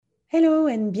Hello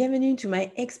and bienvenue to my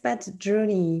expat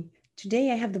journey.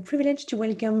 Today I have the privilege to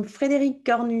welcome Frederik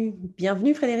Cornu.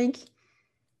 Bienvenue Frederik.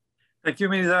 Thank you,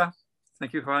 Melissa.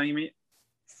 Thank you for having me.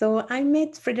 So I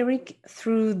met Frederik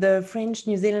through the French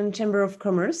New Zealand Chamber of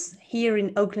Commerce here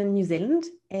in Auckland, New Zealand.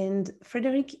 And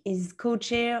Frederik is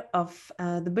co-chair of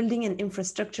the Building and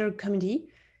Infrastructure Committee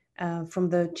from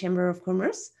the Chamber of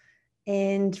Commerce.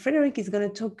 And Frederik is going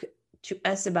to talk to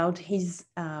us about his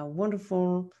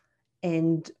wonderful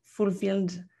and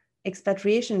fulfilled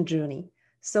expatriation journey.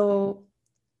 So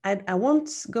I won't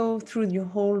go through your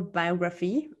whole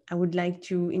biography. I would like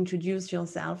to introduce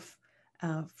yourself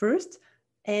first.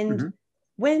 And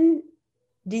when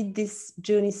did this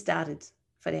journey started,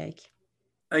 Frederik?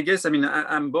 I guess,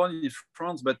 I'm born in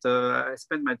France, but I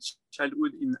spent my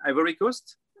childhood in Ivory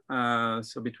Coast.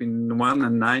 So between 1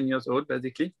 and 9 years old,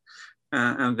 basically.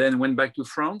 And then went back to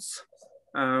France.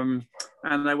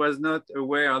 And I was not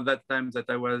aware at that time that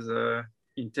I was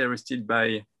interested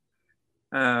by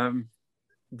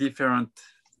different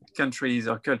countries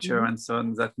or culture and so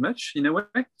on that much in a way.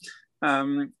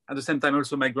 At the same time,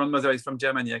 also my grandmother is from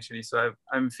Germany actually. So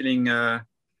I'm feeling a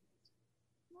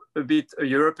bit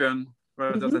European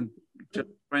rather than just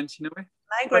French in a way.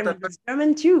 My grandmother is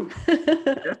German too.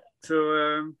 Yeah.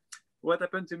 So what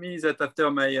happened to me is that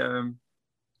after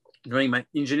during my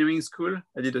engineering school,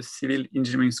 I did a civil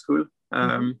engineering school.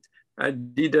 I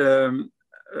did a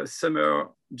summer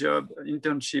job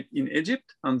internship in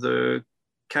Egypt on the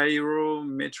Cairo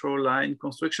metro line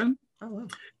construction. Oh, wow.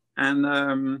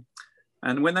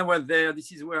 And when I was there,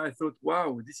 this is where I thought,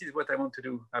 wow, this is what I want to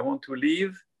do. I want to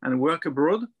live and work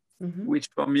abroad, which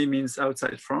for me means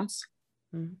outside France.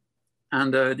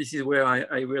 And this is where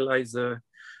I realized the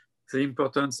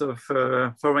importance of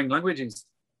foreign languages.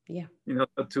 Yeah. In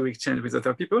order to exchange with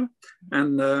other people.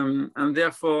 And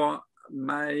therefore,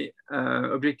 my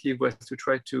objective was to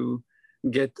try to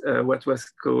get what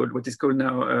is called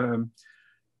now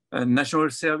a national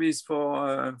service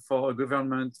for a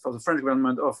government, for the French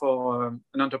government, or for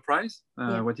an enterprise,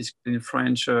 what is in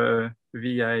French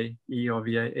VIE or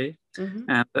VIA.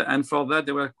 And for that,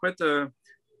 there were quite a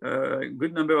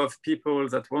good number of people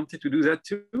that wanted to do that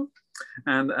too.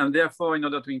 And therefore, in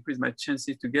order to increase my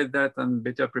chances to get that and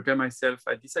better prepare myself,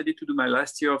 I decided to do my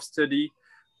last year of study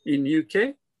in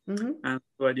UK. And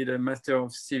so I did a Master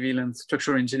of Civil and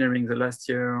Structural Engineering the last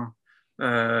year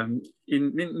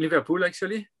in Liverpool,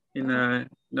 actually, in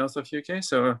north of UK.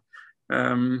 So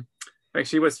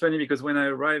actually it was funny because when I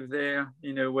arrived there,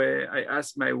 in a way, I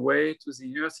asked my way to the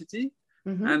university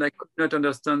and I could not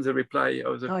understand the reply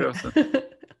of the person. Yeah.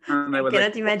 And I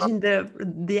cannot imagine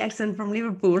the accent from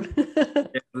Liverpool.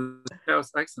 Yeah, the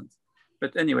South accent.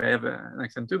 But anyway, I have an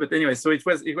accent too. But anyway, so it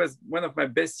was one of my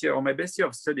best year, or my best year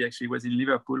of study actually was in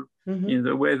Liverpool, in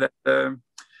the way that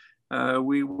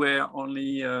we were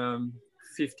only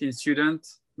 15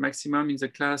 students maximum in the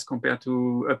class compared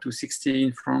to up to 60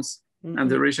 in France. And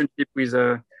the relationship with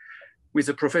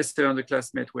the professor and the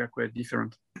classmate were quite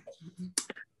different.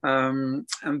 And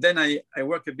then I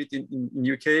work a bit in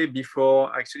UK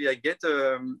before actually I get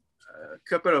a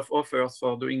couple of offers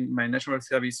for doing my national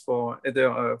service for either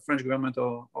a French government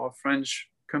or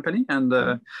French company. And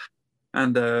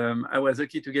I was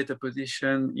lucky to get a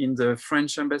position in the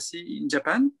French embassy in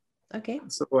Japan. Okay.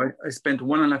 So I spent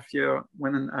 1.5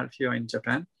 years in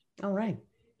Japan. All right.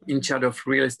 In charge of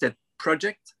real estate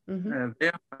project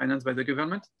there, financed by the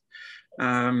government.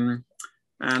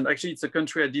 And actually, it's a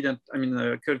country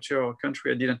a culture or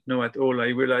country I didn't know at all. I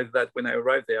realized that when I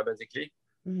arrived there, basically,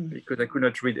 because I could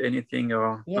not read anything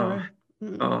or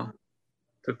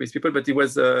talk with people. But it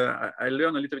was, I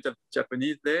learned a little bit of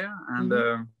Japanese there,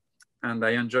 and I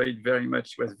enjoyed it very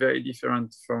much. It was very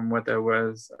different from what I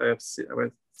was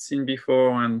seen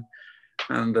before, and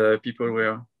people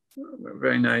were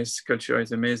very nice. Culture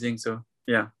is amazing. So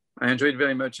yeah, I enjoyed it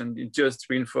very much, and it just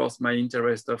reinforced my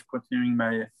interest of continuing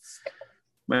my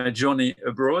journey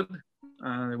abroad,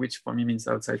 which for me means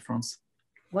outside France.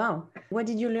 Wow. What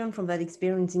did you learn from that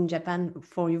experience in Japan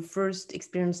for your first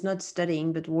experience, not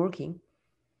studying, but working?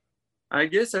 I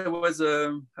guess I was,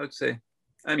 how to say,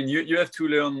 you have to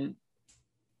learn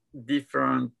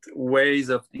different ways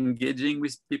of engaging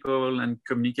with people and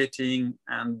communicating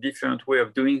and different way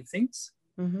of doing things.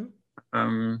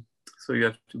 So you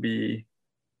have to be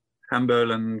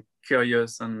humble and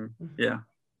curious and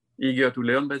eager to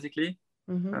learn basically.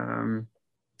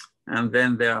 And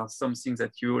then there are some things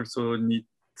that you also need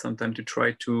sometimes to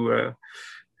try to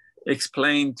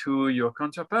explain to your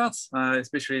counterparts,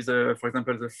 especially for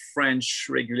example, the French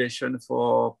regulation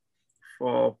for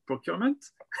procurement.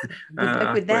 Good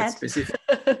luck with that. Specific.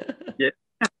 Yeah.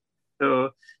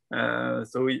 So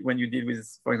when you deal with,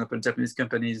 for example, Japanese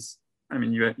companies, I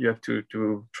mean, you have to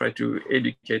try to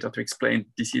educate or to explain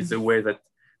this is the way that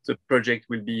the project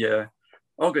will be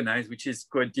organized, which is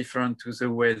quite different to the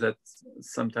way that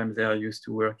sometimes they are used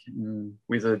to work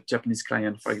with a Japanese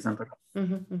client, for example.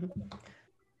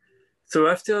 So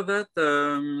after that,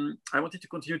 I wanted to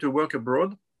continue to work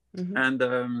abroad, and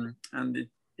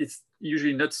it's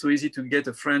usually not so easy to get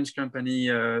a French company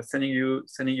sending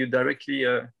you directly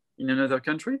in another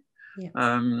country.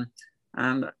 Yeah.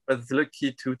 And I was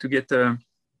lucky to get an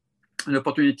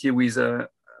opportunity with De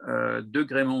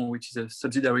Grémont, which is a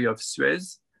subsidiary of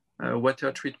Suez,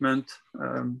 water treatment,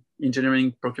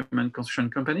 engineering, procurement, construction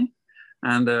company.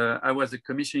 And I was a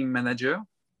commissioning manager,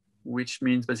 which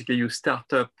means basically you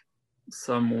start up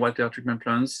some water treatment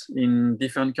plants in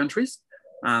different countries.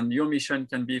 And your mission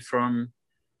can be from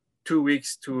 2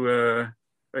 weeks to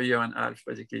a year and a half,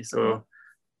 basically. So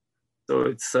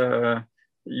it's,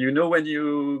 you know when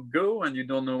you go and you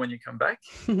don't know when you come back,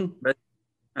 but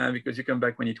because you come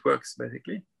back when it works,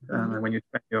 basically, when you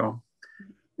train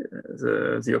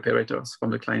the operators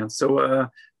from the clients. So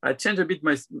I changed a bit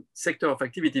my sector of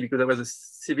activity because I was a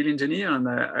civil engineer, and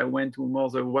I went to more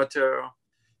the water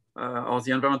or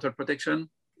the environmental protection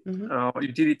or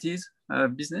utilities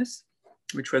business,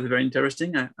 which was very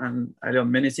interesting, and I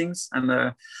learned many things. And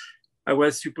I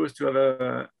was supposed to have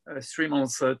a 3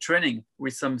 months training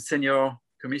with some senior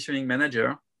commissioning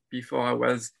manager before I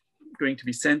was going to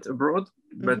be sent abroad.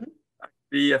 But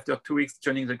actually, after 2 weeks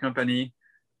joining the company,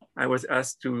 I was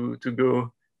asked to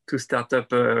go to start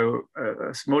up a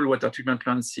small water treatment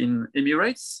plants in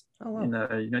Emirates, in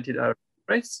United Arab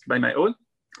Emirates, by my own.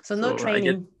 So no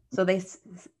training. So they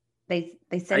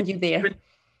send you there.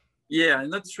 Yeah,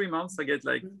 not 3 months. I get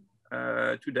like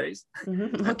 2 days.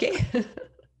 Okay.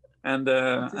 and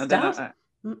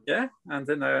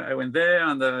then I went there,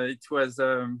 and it was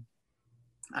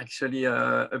actually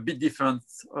a bit different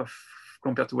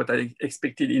compared to what I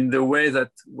expected, in the way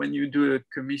that when you do a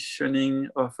commissioning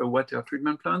of a water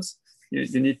treatment plants,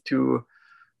 you need to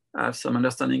have some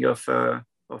understanding of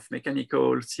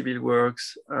mechanical, civil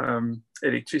works,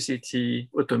 electricity,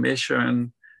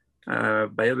 automation,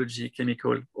 biology,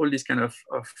 chemical, all these kind of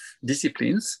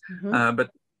disciplines.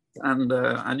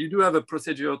 And you do have a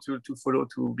procedure to follow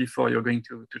before you're going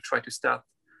to try to start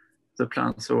the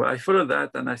plant. So I followed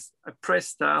that, and I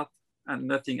pressed start, and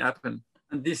nothing happened.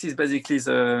 And this is basically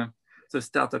the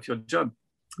start of your job.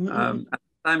 At the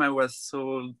time, I was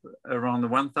sold around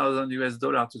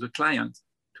 $1,000 to the client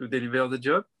to deliver the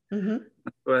job.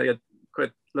 So I had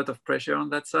quite a lot of pressure on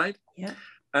that side. Yeah.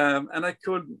 And I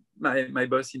called my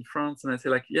boss in France, and I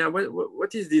said, like, yeah,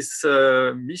 what is this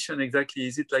mission exactly?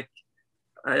 Is it like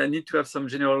I need to have some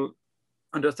general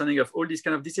understanding of all these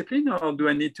kind of discipline, or do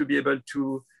I need to be able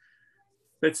to,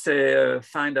 let's say,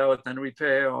 find out and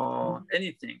repair or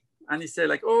anything? And he said,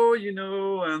 like, oh,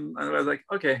 and I was like,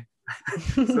 okay.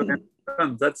 So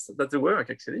that's the work,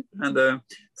 actually. And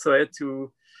so I had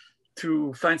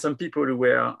to find some people who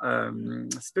were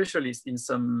specialists in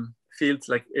some fields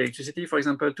like electricity, for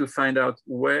example, to find out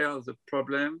where the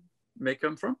problem may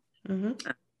come from.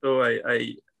 So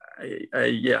I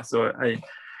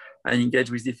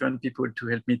engaged with different people to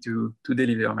help me to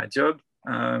deliver my job.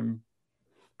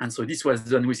 And so this was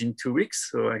done within 2 weeks.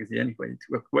 So at the end, it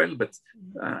worked well. But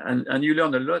and you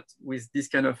learn a lot with this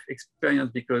kind of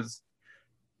experience, because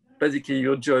basically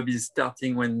your job is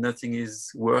starting when nothing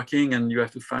is working, and you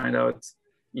have to find out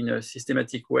in a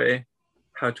systematic way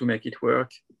how to make it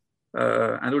work,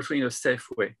 and also in a safe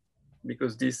way,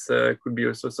 because this could be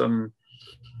also some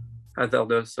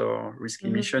hazardous or risky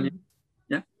mission,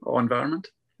 or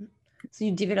environment. So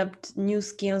you developed new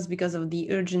skills because of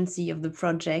the urgency of the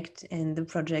project and the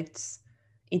project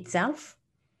itself?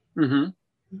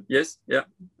 Yes, yeah,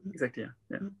 exactly,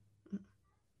 yeah.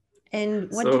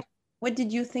 And what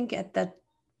did you think at that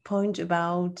point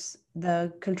about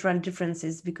the cultural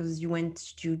differences? Because you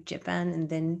went to Japan, and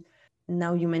then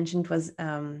now you mentioned was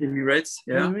Emirates,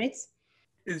 yeah. Emirates.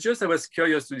 It's just I was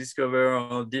curious to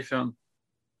discover different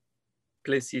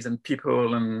places and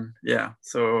people, and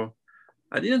so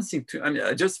I didn't think to. I mean,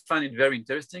 I just find it very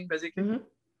interesting, basically,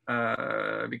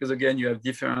 because again, you have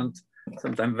different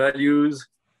sometimes values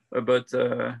about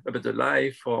the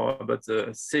life, or about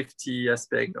the safety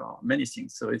aspect, or many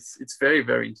things. So it's very,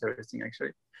 very interesting,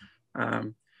 actually.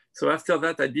 So after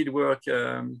that, I did work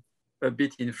a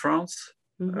bit in France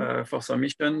for some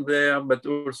mission there, but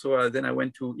also then I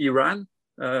went to Iran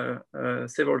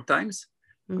several times.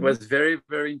 It was very,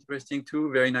 very interesting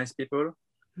too. Very nice people.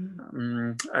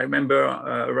 I remember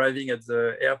arriving at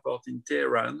the airport in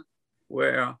Tehran,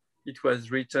 where it was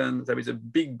written, there was a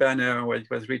big banner where it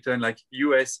was written like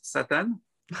US Satan.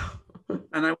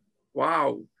 And I,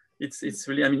 wow, it's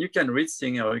really, I mean, you can read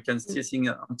things or you can see things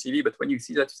on TV, but when you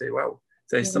see that, you say, wow,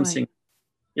 there's something.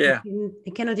 Yeah. I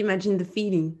cannot imagine the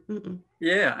feeling.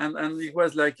 Yeah, and it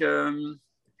was like, at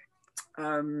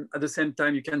the same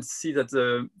time, you can see that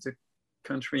the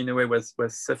country in a way was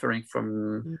suffering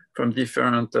from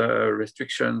different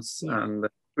restrictions, and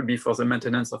it could be for the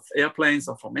maintenance of airplanes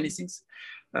or for many things.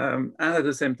 And at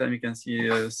the same time, you can see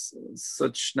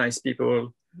such nice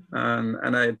people,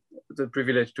 and I had the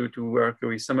privilege to work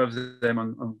with some of them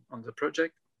on the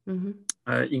project,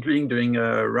 including during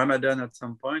Ramadan at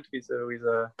some point with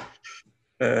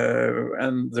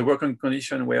and the working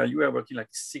condition where you are working like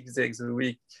 6 days a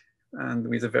week and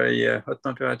with a very hot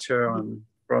temperature and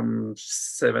from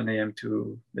 7 a.m.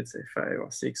 to let's say 5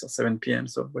 or 6 or 7 p.m.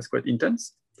 So it was quite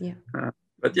intense. Yeah.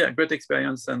 But yeah, great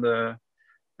experience. And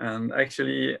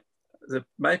actually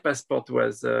my passport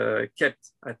was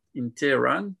kept in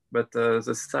Tehran, but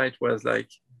the site was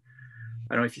like,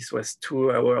 I don't know if it was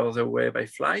 2 hours away by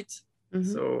flight.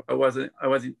 So I was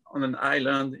on an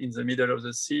island in the middle of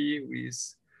the sea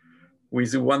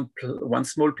with one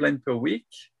small plane per week.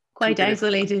 Quite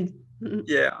isolated.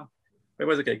 Yeah, it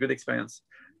was okay, good experience.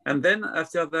 And then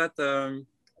after that,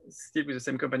 still with the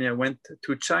same company, I went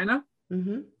to China.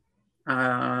 In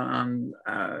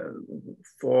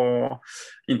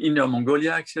Inner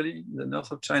Mongolia, actually, in the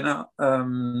north of China.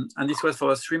 And this was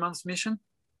for a 3-month mission.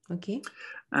 Okay.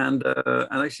 And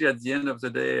actually, at the end of the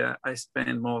day, I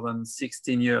spent more than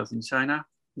 16 years in China,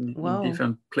 in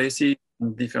different places,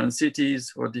 in different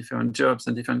cities, for different jobs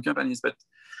and different companies. But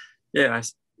yeah,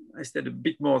 I stayed a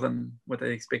bit more than what I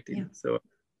expected. Yeah.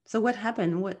 So what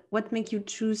happened? What made you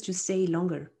choose to stay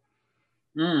longer?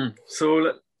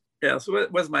 So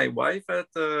it was my wife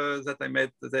that I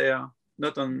met there,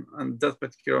 not on that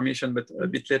particular mission, but a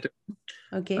bit later.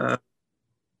 Okay.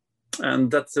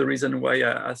 And that's the reason why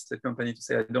I asked the company to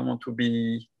say, I don't want to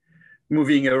be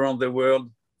moving around the world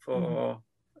for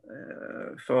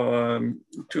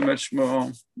too much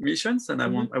more missions. And I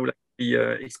would like to be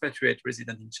an expatriate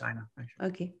resident in China. Actually.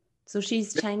 Okay. So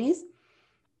she's Chinese?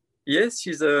 Yes,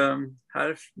 she's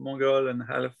half Mongol and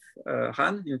half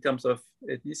Han in terms of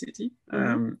ethnicity.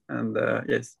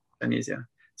 Yes, Chinese, yeah.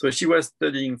 So she was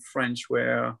studying French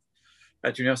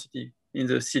at university in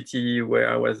the city where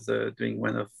I was doing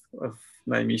one of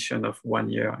my mission of 1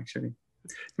 year, actually.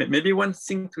 Maybe one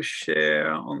thing to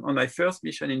share on my first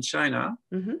mission in China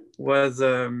was,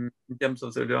 in terms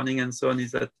of the learning and so on,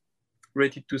 is that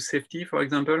related to safety, for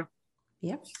example.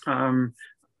 Yeah.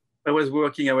 I was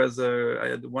working, I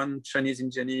had one Chinese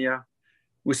engineer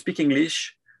who speak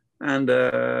English, and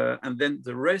then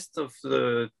the rest of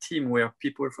the team were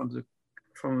people from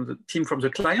the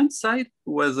client side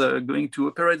who was going to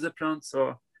operate the plant.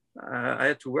 So I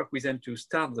had to work with them to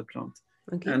start the plant.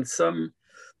 Okay. And some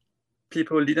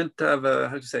people didn't have,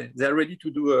 they're ready to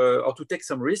do or to take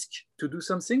some risk to do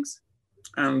some things.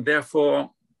 And therefore,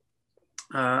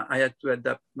 I had to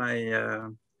adapt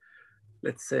my,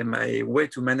 let's say, my way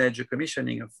to manage the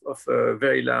commissioning of a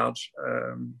very large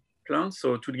plant.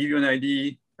 So to give you an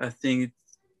idea, I think it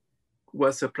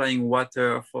was supplying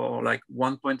water for like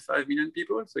 1.5 million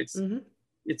people. So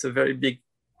it's a very big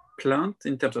plant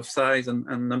in terms of size and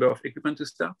number of equipment to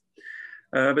start.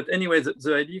 But anyway,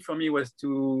 the idea for me was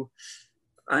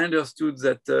I understood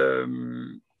that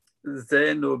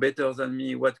they know better than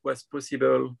me what was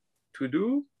possible to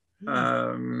do,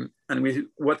 and with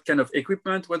what kind of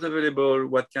equipment was available,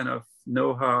 what kind of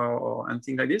know-how and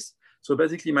things like this. So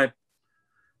basically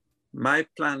my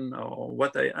plan, or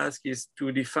what I ask, is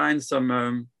to define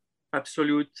some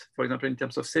absolute, for example, in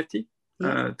terms of safety,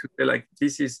 to say like,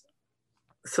 this is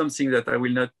something that I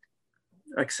will not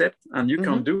accept and you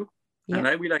can't do. And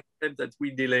I will accept that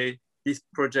we delay this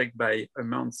project by a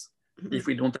month if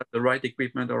we don't have the right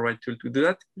equipment or right tool to do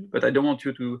that. But I don't want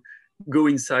you to go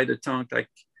inside a tank like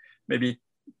maybe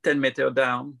 10 meters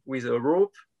down with a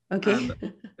rope, and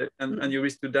you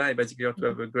risk to die, basically, or to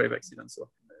have a grave accident. So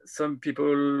some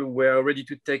people were ready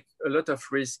to take a lot of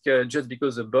risk just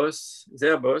because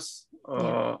their boss,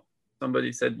 or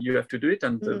somebody said, you have to do it,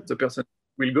 and the person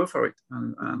will go for it.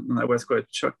 And I was quite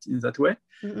shocked in that way.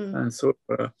 And so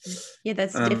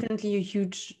that's definitely a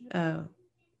huge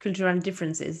cultural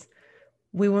differences.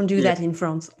 We won't do that in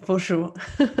France, for sure.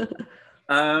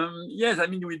 Yes, I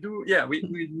mean, we do. Yeah,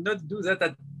 we not do that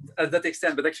at that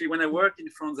extent. But actually, when I worked in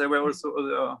France, there were also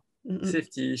other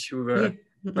safety issues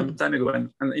some time ago.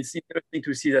 And it's interesting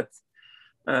to see that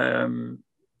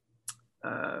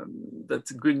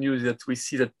that's good news that we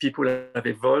see that people have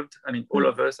evolved. I mean, all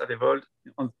of us have evolved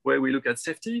on the way we look at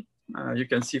safety. You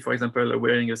can see, for example,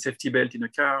 wearing a safety belt in a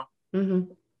car.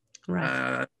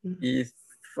 Right.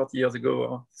 40 years ago,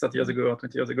 or 30 years ago, or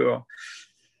 20 years ago,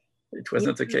 it was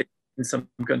not the case in some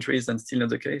countries, and still not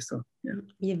the case. So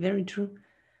yeah, very true.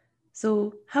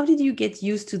 So how did you get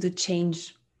used to the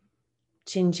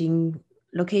changing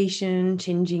location,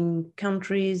 changing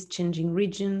countries, changing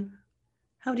region?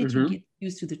 How did you get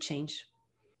used to the change?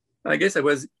 I guess I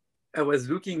was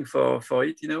looking for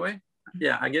it in a way.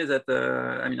 Yeah, I guess that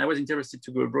I mean, I was interested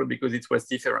to go abroad because it was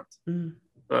different.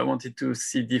 So I wanted to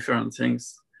see different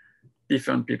things,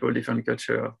 different people, different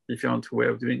culture, different way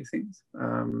of doing things.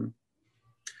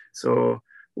 So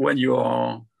when you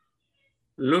are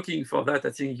looking for that, I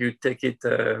think you take it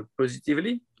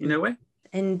positively in a way.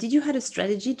 And did you have a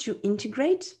strategy to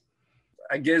integrate?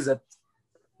 I guess that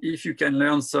if you can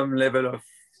learn some level of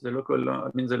the local, I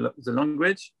mean the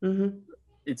language,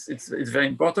 it's very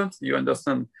important. You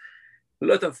understand a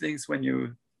lot of things when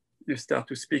you start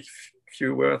to speak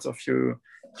few words or few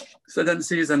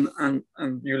sentences, and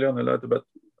you learn a lot about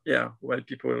why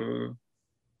people,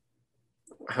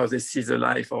 how they see the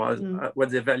life, or what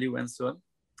they value and so on.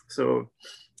 So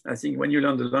I think when you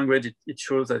learn the language, it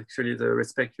shows actually the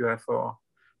respect you have for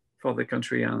the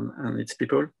country and its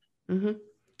people.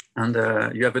 And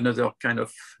you have another kind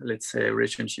of, let's say,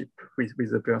 relationship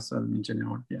with the person in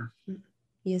general.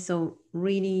 Yeah, so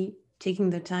really taking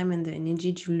the time and the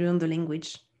energy to learn the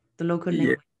language, the local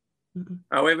language.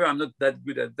 However, I'm not that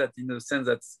good at that, in the sense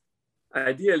that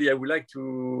ideally I would like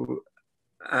to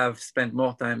have spent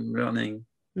more time learning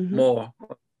more,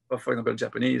 for example,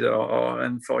 Japanese,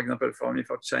 and for example, for me,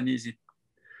 for Chinese,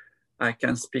 I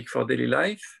can speak for daily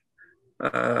life,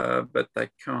 but I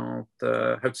can't,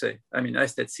 how to say, I mean, I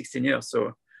stayed 16 years,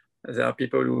 so there are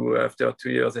people who after 2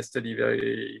 years, they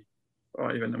study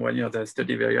or even 1 year, they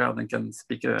study very hard and can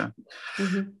speak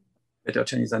better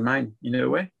Chinese than mine, in a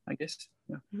way, I guess.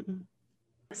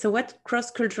 So what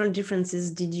cross-cultural differences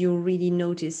did you really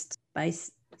notice by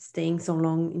staying so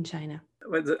long in China?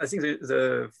 Well, I think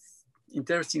the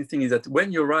interesting thing is that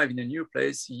when you arrive in a new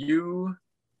place,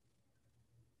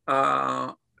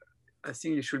 I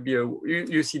think you should be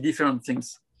you see different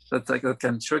things that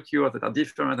can shock you, or that are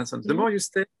different, and so on. The more you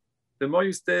stay,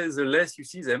 the less you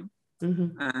see them.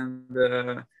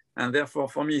 And therefore,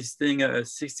 for me, staying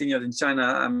 16 years in China,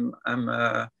 I'm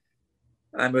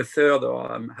a third,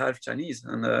 or I'm half Chinese,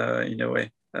 and in a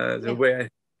way, the way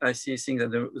I see things,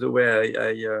 and the way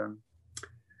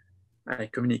I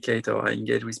communicate or I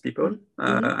engage with people.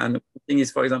 And the thing is,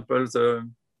 for example, the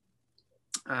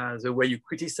way you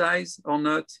criticize or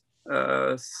not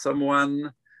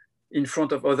someone in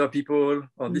front of other people,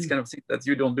 or this kind of thing that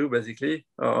you don't do, basically,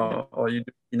 or you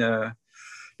do in a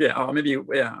or maybe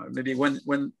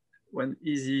when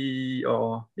easy,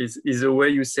 or is the way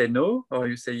you say no or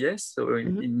you say yes. So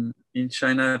in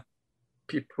China,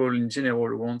 people in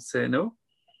general won't say no.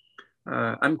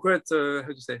 I'm quite how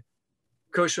to say,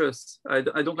 cautious. I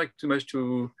don't like too much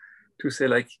to say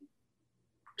like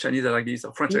Chinese are like this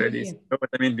or French are like this. You know what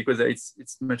I mean? Because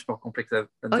it's much more complex than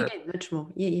that. Yeah, much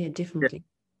more. Yeah, definitely.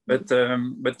 But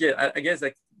I guess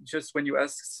like just when you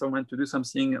ask someone to do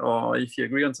something, or if you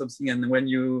agree on something, and when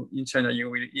you in China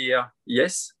you will hear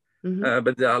yes,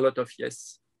 but there are a lot of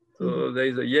yes. So there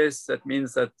is a yes that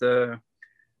means that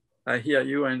I hear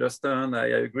you, I understand, I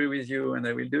agree with you, and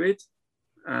I will do it.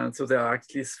 And so there are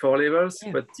at least 4 levels,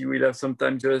 but you will have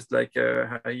sometimes just like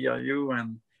I hear you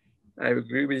and I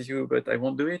agree with you, but I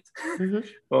won't do it.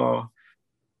 Or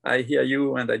I hear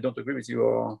you and I don't agree with you,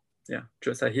 or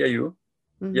just I hear you.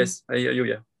 Yes, I hear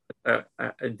you, I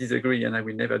disagree and I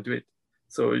will never do it.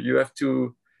 So you have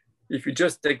to, if you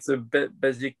just take the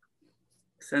basic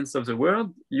sense of the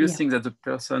word, you think that the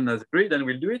person has agreed and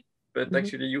will do it, but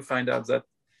actually you find out that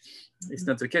it's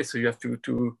not the case. So you have to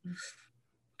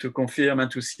confirm and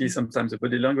to see sometimes the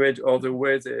body language or the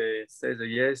way they say the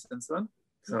yes and so on.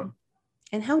 So.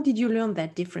 And how did you learn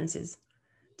that differences?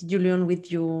 Did you learn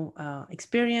with your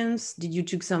experience? Did you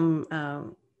took some,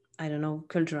 I don't know,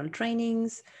 cultural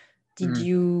trainings? Did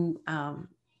you,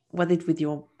 was it with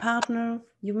your partner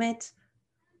you met?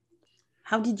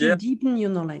 How did you deepen your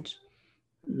knowledge?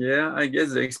 Yeah, I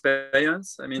guess the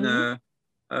experience. I mean, I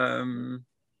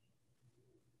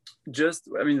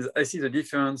see the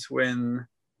difference when,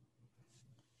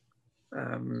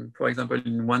 for example,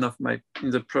 in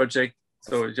the project.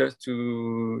 So just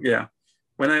to,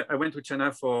 when I went to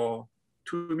China for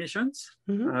 2 missions,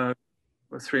 3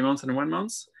 months and 1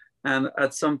 month. And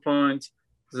at some point,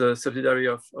 the subsidiary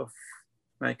of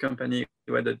my company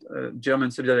who had a German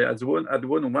subsidiary, had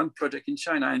won one project in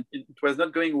China, and it was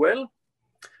not going well.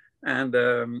 And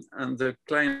the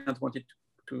client wanted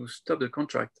to stop the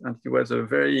contract, and he was a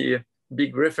very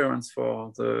big reference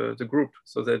for the group,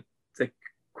 so that they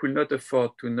could not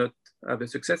afford to not have a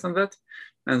success on that.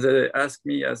 And they asked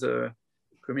me as a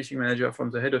commissioning manager from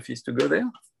the head office to go there.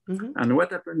 Mm-hmm. And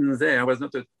what happened there was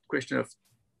not a question of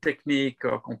technique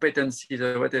or competencies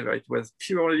or whatever. It was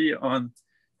purely on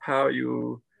how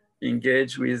you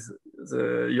engage with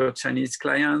your Chinese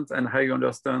client and how you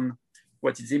understand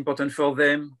what is important for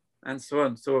them and so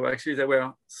on. So actually there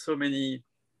were so many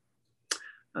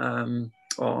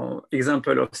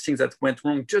examples of things that went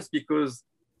wrong just because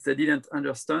they didn't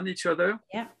understand each other.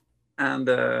 Yeah. And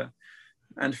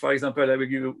for example, I will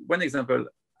give you one example.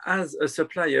 As a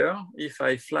supplier, if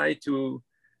I fly to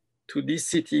this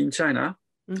city in China,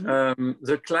 mm-hmm.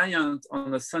 The client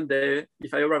on a Sunday,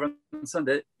 if I arrive on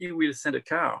Sunday, he will send a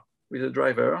car with a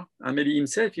driver, and maybe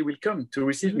himself, he will come to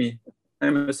receive mm-hmm. me.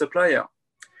 I'm a supplier.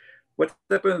 What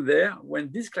happened there,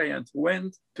 when this client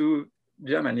went to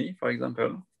Germany, for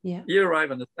example, yeah. he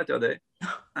arrived on a Saturday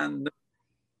and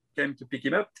came to pick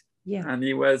him up. Yeah. And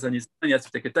he was on his own, he had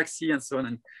to take a taxi and so on,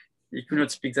 and he could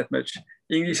not speak that much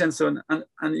English and so on.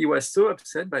 And he was so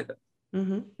upset by that,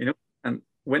 mm-hmm. you know. And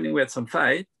when we had some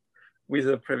fight with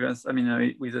the previous,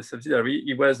 with the subsidiary,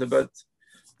 it was about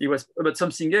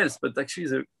something else, but actually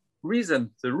the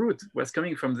root was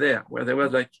coming from there, where there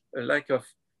was like a lack of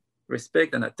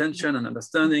respect and attention and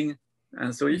understanding.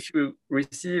 And so if you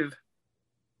receive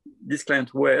this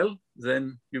client well,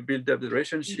 then you build up the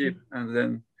relationship, mm-hmm. and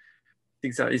then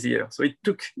things are easier. So it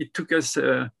took us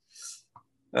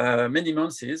many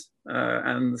months,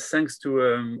 and thanks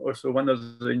to also one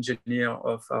of the engineers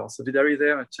of our subsidiary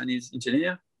there, a Chinese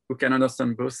engineer who can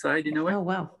understand both sides in a way. Oh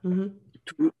wow!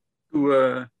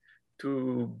 Mm-hmm.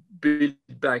 To build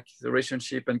back the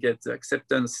relationship and get the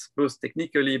acceptance both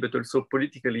technically but also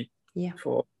politically, yeah.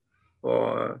 for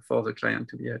the client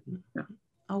to be happy. Yeah.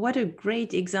 Oh, what a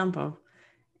great example!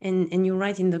 And you're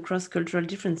right in the cross-cultural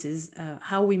differences.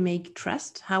 How we make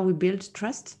trust, how we build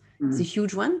trust, mm-hmm. is a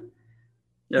huge one.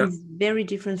 Yeah. It's very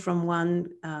different from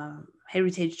one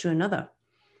heritage to another.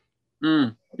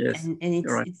 Yes, and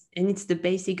it's the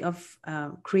basic of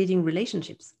creating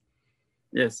relationships.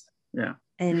 Yes. Yeah.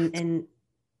 And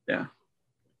yeah.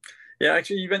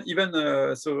 Actually, even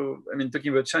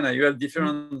talking about China, you have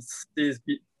differences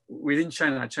within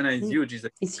China. China is huge.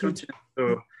 It's huge.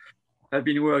 So I've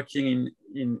been working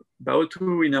in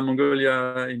Baotou, in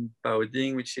Mongolia, in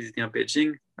Baoding, which is near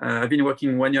Beijing. I've been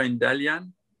working 1 year in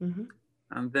Dalian. Mm-hmm.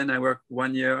 And then I worked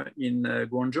 1 year in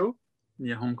Guangzhou,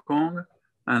 near Hong Kong,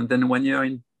 and then 1 year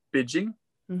in Beijing.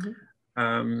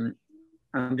 Mm-hmm.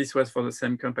 And this was for the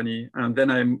same company. And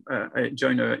then I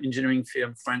joined an engineering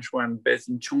firm, French one, based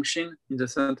in Chongqing, in the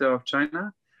center of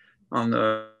China, on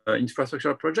an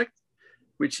infrastructure project,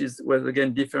 which was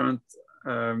again different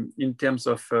in terms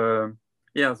of the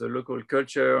local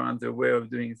culture and the way of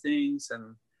doing things,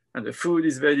 and the food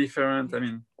is very different.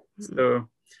 So,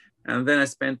 and then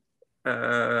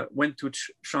I went to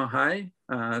Shanghai.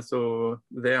 So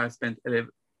there I spent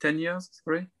 10 years,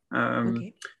 sorry.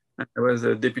 Okay. I was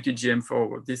a deputy GM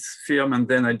for this firm, and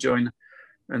then I joined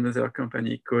another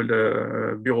company called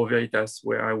Bureau Veritas,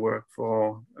 where I worked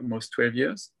for almost 12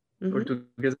 years mm-hmm.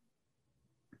 altogether.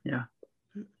 Yeah.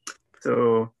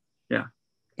 So, yeah.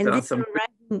 And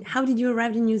how did you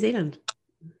arrive in New Zealand?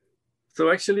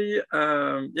 So actually,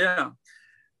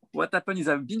 what happened is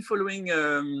I've been following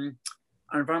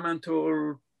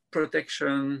environmental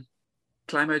protection,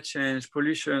 climate change,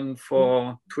 pollution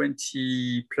for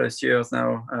 20 plus years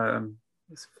now.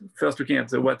 First looking at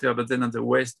the water, but then at the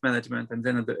waste management, and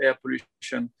then at the air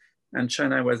pollution. And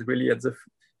China was really at the,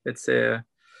 let's say,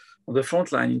 on the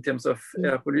front line in terms of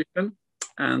air pollution.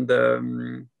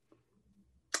 And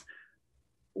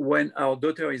when our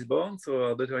daughter is born, so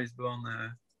our daughter is born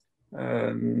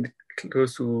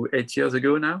close to 8 years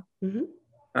ago now, mm-hmm.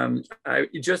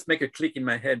 It just made a click in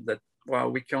my head that, wow,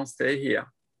 we can't stay here.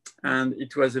 And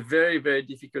it was a very, very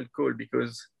difficult call,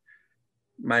 because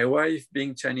my wife,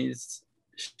 being Chinese,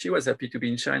 she was happy to be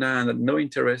in China and had no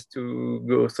interest to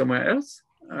go somewhere else.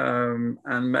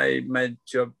 And my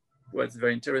job was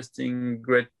very interesting,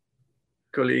 great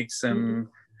colleagues. And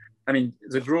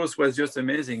the growth was just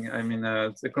amazing.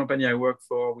 The company I worked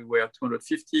for, we were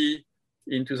 250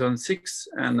 in 2006.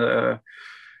 And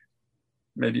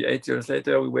maybe 8 years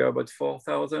later, we were about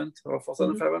 4,000 or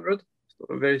 4,500. Mm-hmm. So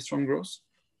a very strong growth.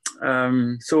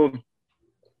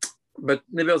 But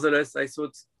nevertheless, I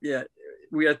thought,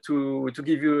 we had to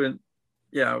give you,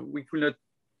 we could not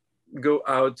go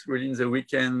out really in the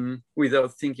weekend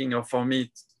without thinking, or for me,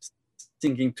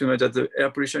 thinking too much that the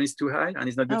air pollution is too high and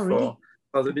it's not good really?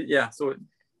 for the, yeah. So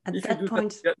at if that you do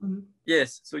point, that,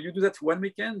 yes. So you do that one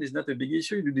weekend, it's not a big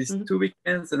issue. You do this 2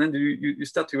 weekends, and then you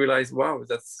start to realize, wow,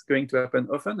 that's going to happen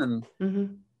often, and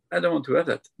I don't want to have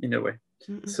that in a way.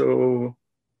 So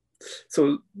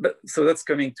that's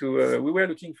coming to. We were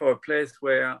looking for a place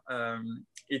where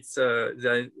it's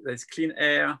there's clean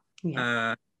air,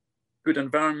 good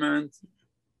environment,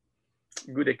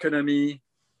 good economy,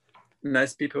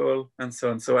 nice people, and so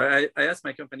on. So I asked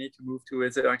my company to move to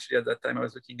either, actually at that time I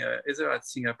was looking either at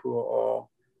Singapore or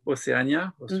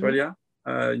Oceania, Australia,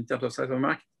 in terms of size of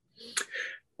market.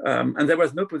 And there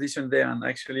was no position there, and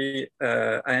actually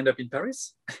I ended up in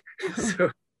Paris.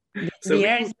 so the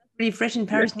air is not really fresh in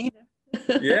Paris neither.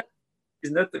 Yeah,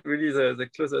 it's not really the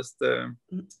closest,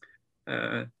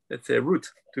 let's say, route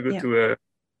to go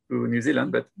to New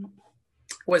Zealand, but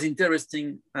was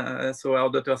interesting. So our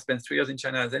daughter spent 3 years in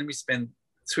China, then we spent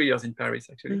 3 years in Paris,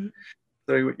 actually.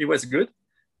 So it was good.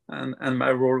 And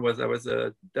my role was, I was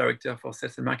a director for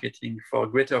sales and marketing for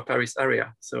Greater Paris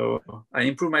area. So I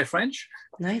improved my French.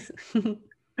 Nice.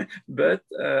 But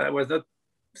I was not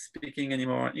speaking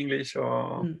anymore English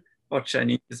or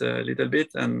Chinese a little bit.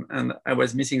 And I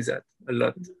was missing that a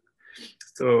lot.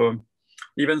 So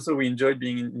even so, we enjoyed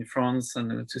being in France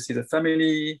and to see the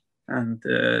family and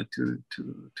to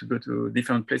go to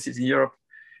different places in Europe.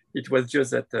 It was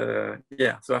just that,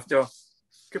 so after a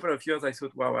couple of years, I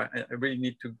thought, wow, I really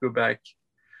need to go back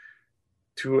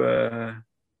to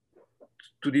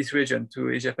this region, to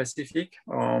Asia Pacific,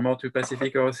 or more to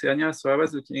Pacific or Oceania. So I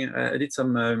was looking, I did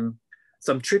some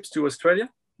trips to Australia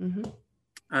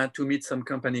to meet some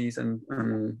companies and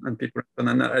people.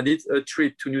 And I did a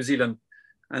trip to New Zealand.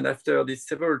 And after these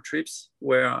several trips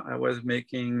where I was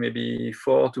making maybe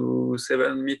 4 to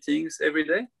 7 meetings every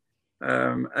day,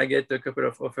 I get a couple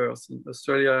of offers in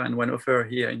Australia and one offer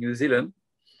here in New Zealand.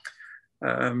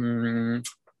 And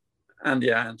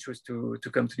choose to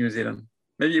come to New Zealand.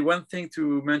 Maybe one thing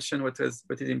to mention, what is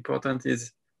important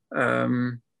is,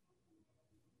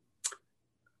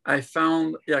 I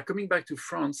found, coming back to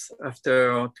France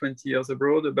after 20 years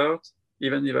abroad,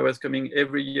 even if I was coming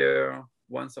every year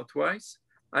once or twice,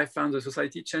 I found the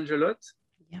society changed a lot.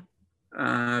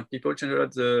 People change a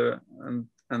lot,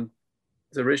 and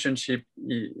the relationship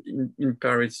in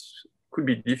Paris could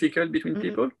be difficult between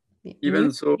people.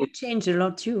 Even so, you change a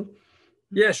lot too.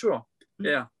 Yeah, sure.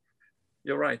 Yeah,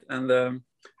 you're right. And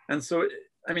so,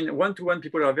 I mean, one-to-one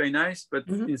people are very nice, but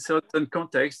in certain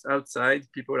contexts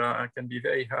outside, people can be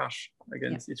very harsh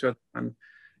against each other, and it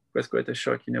was quite a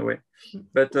shock in a way.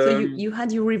 But so you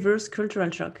had your reverse cultural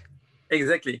shock.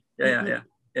 Exactly.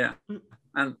 Yeah.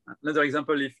 And another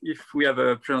example, if we have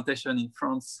a presentation in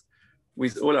France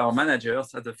with all our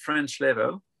managers at the French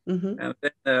level, and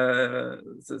then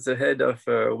the head of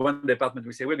one department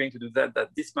will say, we're going to do that,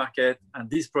 this market and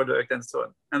this product and so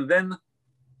on. And then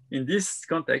in this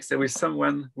context, there is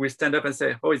someone who will stand up and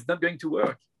say, oh, it's not going to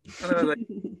work. And I was like,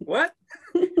 what?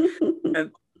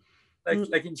 And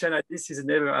like in China, this is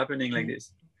never happening like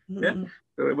this.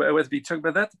 So I was a bit shocked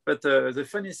by that. But the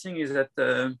funny thing is that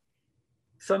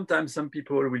sometimes some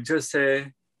people will just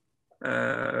say,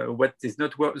 what is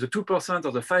not the 2%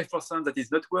 or the 5% that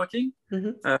is not working,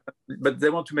 but they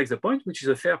want to make the point, which is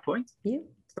a fair point.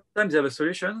 Sometimes they have a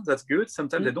solution that's good.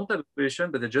 Sometimes they don't have a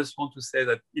solution, but they just want to say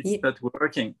that it's not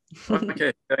working.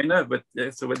 Okay, fair enough. But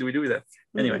so what do we do with that?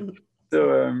 Anyway, so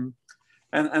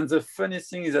and the funny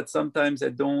thing is that sometimes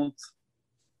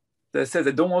they say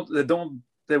they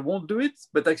won't do it,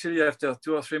 but actually after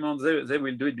 2 or 3 months they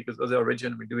will do it because other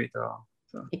region will do it.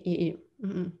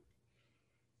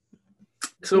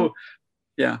 So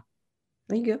yeah.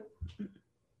 There you go.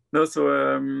 No,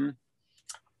 so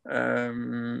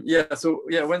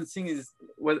one thing is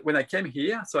when I came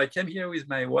here, so I came here with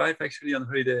my wife actually on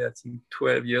holiday, I think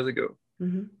 12 years ago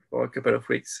for a couple of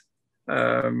weeks.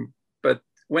 But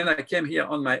when I came here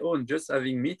on my own, just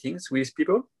having meetings with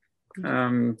people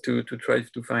to try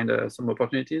to find some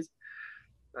opportunities.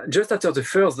 Just after the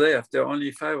first day, after only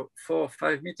 4 or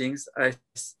 5 meetings, I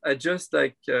just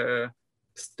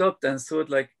stopped and thought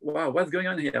like, wow, what's going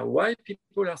on here? Why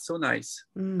people are so nice?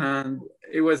 And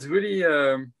it was really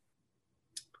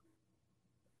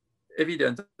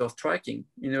evident or striking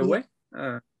in a way.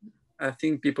 I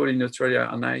think people in Australia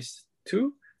are nice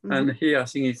too. And here I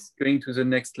think it's going to the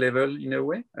next level in a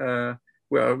way,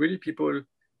 where really people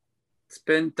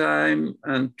spend time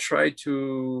and try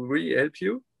to really help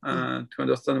you to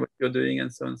understand what you're doing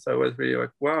and so on. So I was really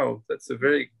like, wow, that's I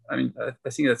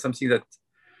think that's something that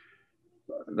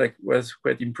was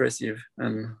quite impressive.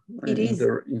 And it is.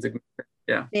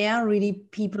 They are really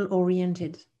people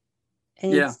oriented.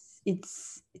 And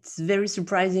it's very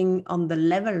surprising on the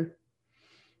level,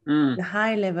 the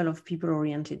high level of people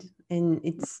oriented, and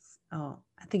it's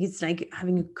I think it's like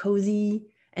having a cozy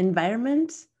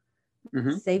environment,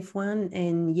 safe one,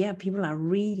 and yeah, people are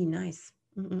really nice.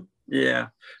 Yeah,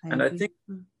 and I think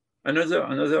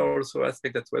another also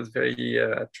aspect that was very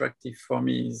attractive for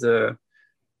me is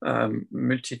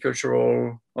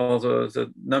multicultural, or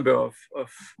the number of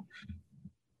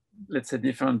let's say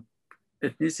different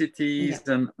ethnicities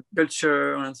and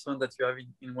culture and so on that you have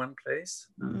in one place.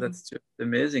 And that's just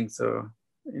amazing. So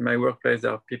in my workplace,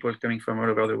 there are people coming from all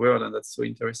over the world, and that's so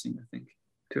interesting, I think,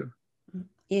 too.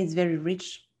 Yeah, it's very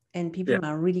rich, and people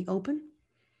are really open.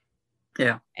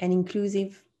 Yeah. And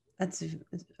inclusive. That's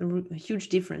a huge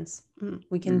difference.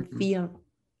 We can feel,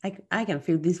 I can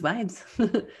feel these vibes.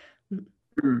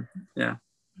 Yeah.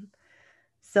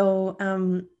 So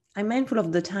I'm mindful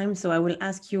of the time, so I will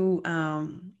ask you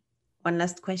one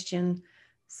last question.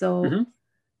 So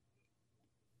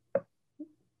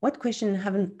what question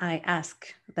haven't I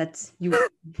asked that you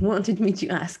wanted me to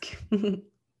ask?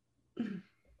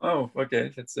 Oh, okay.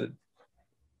 That's it.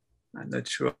 I'm not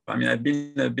sure. I mean, I've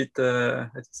been a bit, how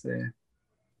to say,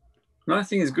 no, I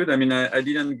think it's good. I mean, I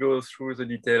didn't go through the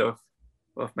detail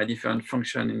of my different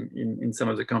function in some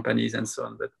of the companies and so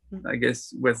on, but I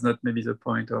guess was not maybe the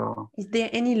point. Or is there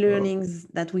any learnings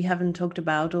that we haven't talked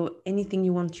about, or anything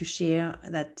you want to share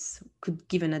that could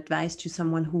give an advice to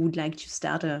someone who would like to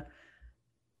start a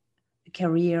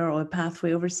career or a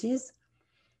pathway overseas?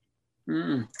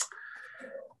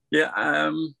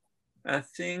 Yeah, I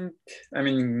think, I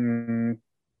mean,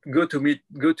 go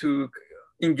to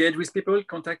engage with people,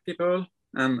 contact people,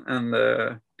 and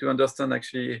to understand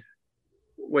actually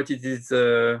what it is.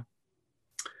 I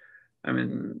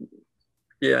mean,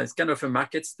 yeah, it's kind of a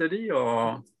market study,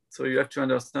 or so you have to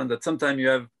understand that sometimes you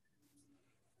have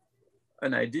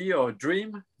an idea or a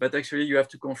dream, but actually you have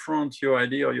to confront your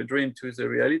idea or your dream to the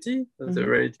reality of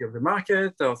the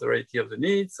market, or the reality of the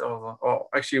needs, or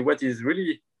actually what is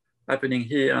really happening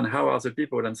here and how are the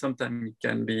people. And sometimes it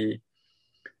can be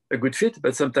a good fit,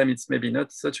 but sometimes it's maybe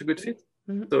not such a good fit.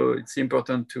 So it's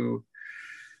important to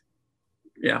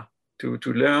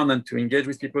learn and to engage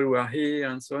with people who are here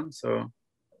and so on. So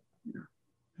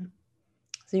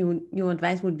so your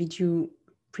advice would be to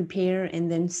prepare and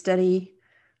then study,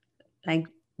 like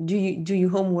do your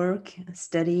homework,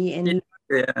 study, and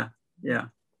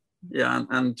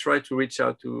and try to reach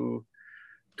out to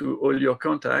all your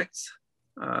contacts,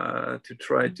 to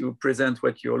try to present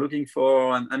what you're looking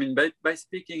for. And I mean, by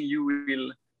speaking, you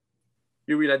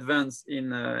will advance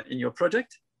in your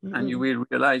project, and you will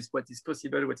realize what is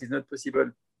possible, what is not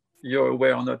possible. You're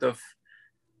aware or not of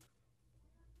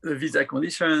the visa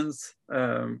conditions,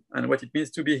 and what it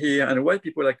means to be here, and why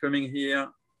people are coming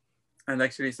here. And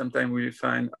actually, sometimes we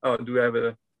find, do we have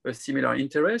a similar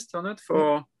interest or not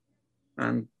for?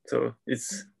 And so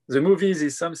it's the movies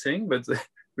is something, but the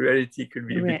reality could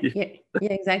be a bit different.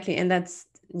 Yeah, exactly. And that's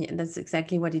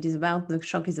exactly what it is about. The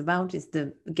shock is about is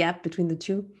the gap between the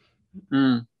two.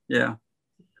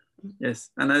 Yes.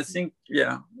 And I think,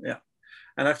 and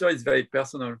after it's very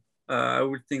personal. I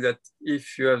would think that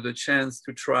if you have the chance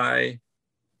to try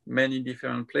many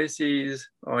different places,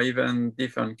 or even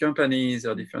different companies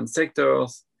or different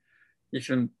sectors,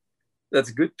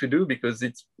 that's good to do, because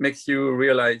it makes you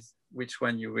realize which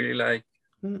one you really like,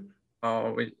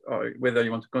 or whether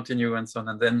you want to continue and so on.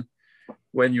 And then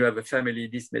when you have a family,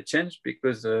 this may change,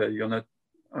 because you're not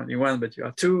only one, but you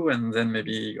are two, and then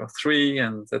maybe you're three,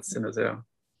 and that's another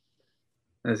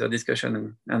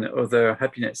discussion and other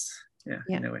happiness.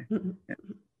 In a way.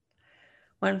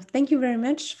 Well, thank you very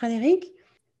much, Frederik.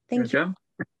 Thank you.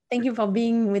 Thank you for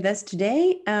being with us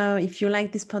today. If you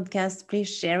like this podcast, please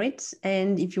share it.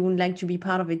 And if you would like to be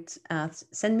part of it,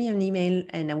 send me an email,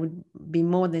 and I would be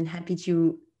more than happy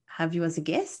to have you as a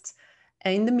guest.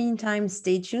 In the meantime,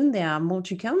 stay tuned. There are more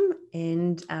to come.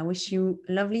 And I wish you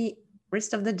a lovely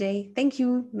rest of the day. Thank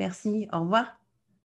you. Merci. Au revoir.